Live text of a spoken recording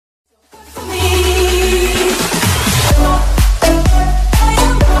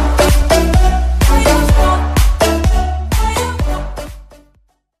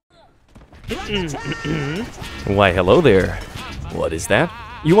Why, hello there. What is that?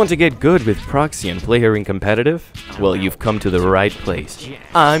 You want to get good with Proxy and play her in competitive? Well, you've come to the right place.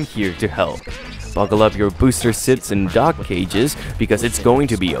 I'm here to help. Buckle up your booster sits and dog cages because it's going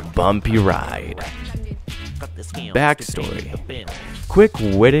to be a bumpy ride. Backstory.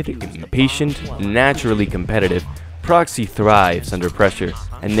 Quick-witted, impatient, naturally competitive, Proxy thrives under pressure.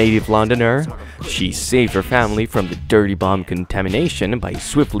 A native Londoner, she saved her family from the dirty bomb contamination by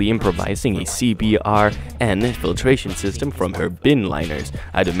swiftly improvising a CBRN filtration system from her bin liners,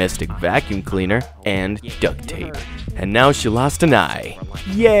 a domestic vacuum cleaner, and duct tape. And now she lost an eye.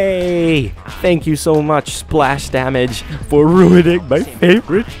 Yay! Thank you so much, Splash Damage, for ruining my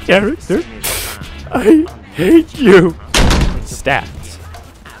favorite character. I hate you. Stats.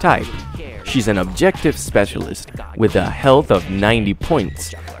 Type. She's an objective specialist with a health of 90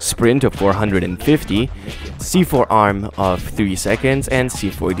 points, sprint of 450, C4 arm of 3 seconds, and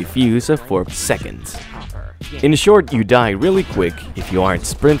C4 diffuse of 4 seconds. In short, you die really quick. If you aren't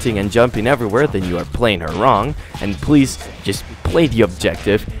sprinting and jumping everywhere, then you are playing her wrong, and please just play the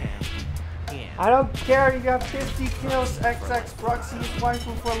objective. I don't care, you got 50 kills, XX Proxy is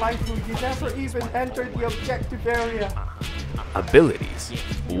waifu for waifu. You never even entered the objective area. Abilities.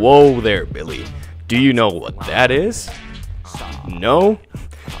 Whoa there, Billy. Do you know what that is? No?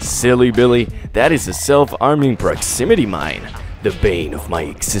 Silly Billy, that is a self-arming proximity mine. The bane of my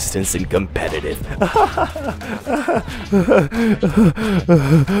existence in competitive.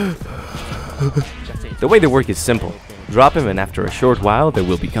 The way they work is simple. Drop him and after a short while they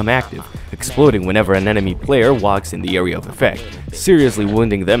will become active, exploding whenever an enemy player walks in the area of effect, seriously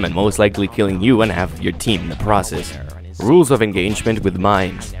wounding them and most likely killing you and half of your team in the process. Rules of engagement with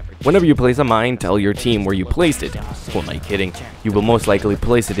mines. Whenever you place a mine, tell your team where you placed it. Who am I kidding? You will most likely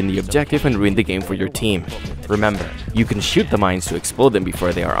place it in the objective and ruin the game for your team. Remember, you can shoot the mines to explode them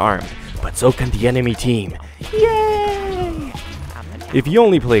before they are armed, but so can the enemy team. Yay! If you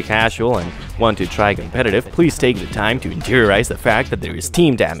only play casual and want to try competitive, please take the time to interiorize the fact that there is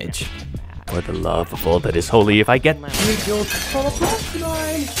team damage. For the love of all that is holy, if I get 3 kills from a Proxy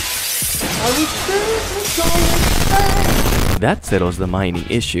line, I would seriously go. That settles the mining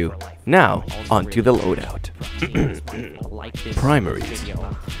issue. Now, onto the loadout. Primaries.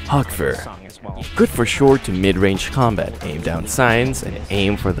 Hawkfur. Good for short to mid-range combat. Aim down signs and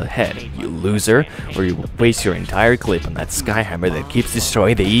aim for the head, you loser, or you will waste your entire clip on that Skyhammer that keeps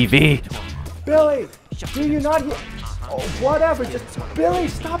destroying the EV. Billy, do you not hear? Oh, whatever, just Billy,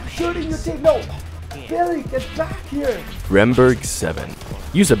 stop shooting your team. No, Billy, get back here. Remberg 7.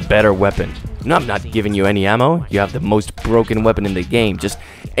 Use a better weapon. No, I'm not giving you any ammo. You have the most broken weapon in the game. Just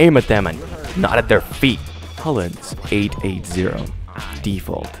aim at them and not at their feet. Hollands 880.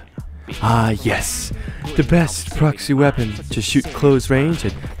 Default. Ah, yes. The best proxy weapon to shoot close range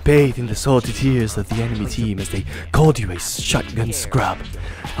and bathe in the salty tears of the enemy team as they called you a shotgun scrub.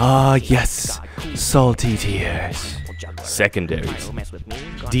 Ah, yes. Salty tears. Secondaries.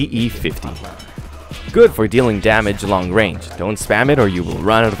 DE50. Good for dealing damage long range. Don't spam it or you will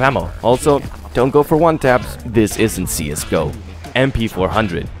run out of ammo. Also, don't go for one taps. This isn't CSGO.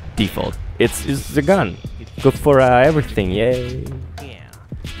 MP400. Default. It's the gun. Good for everything, yay.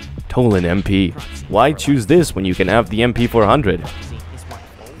 Tolan MP. Why choose this when you can have the MP400?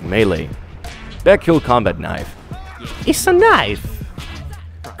 Melee. Backhill combat knife. It's a knife.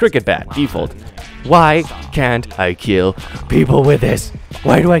 Cricket bat. Default. Why can't I kill people with this?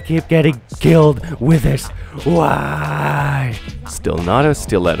 Why do I keep getting killed with this? Why? Still not a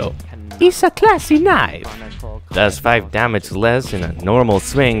stiletto. It's a classy knife. Does 5 damage less in a normal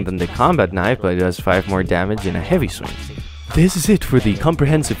swing than the combat knife, but does 5 more damage in a heavy swing. This is it for the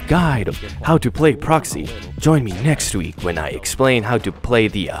comprehensive guide of how to play Proxy. Join me next week when I explain how to play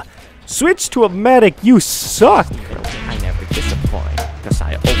the Switch to a medic, you suck! I never disappoint, cause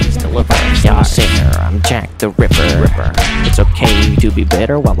I always deliver. I'm Sinner, I'm Jack the Ripper. It's okay to be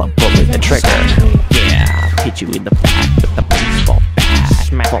better while I'm pulling the trigger. Yeah, hit you in the back with the baseball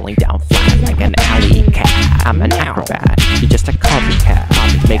bat, falling down flat like an alley cat. I'm an acrobat, you're just a copycat.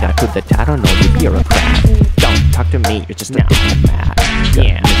 Make I put the tat on all you bureaucrat. Don't talk to me, you're just a diplomat.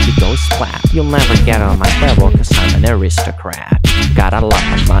 Yeah, if you go splat, you'll never get on my level, cause I'm an aristocrat. Got a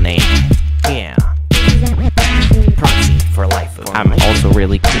lot of money. Yeah. Proxy for life. I'm also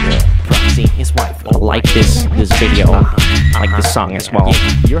really cool. Proxy is wife. Like this video. Like this song as well.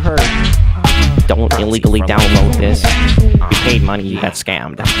 You heard. Don't illegally download this. You paid money, you got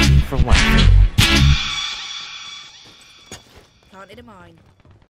scammed. For life. Can't hit a mine.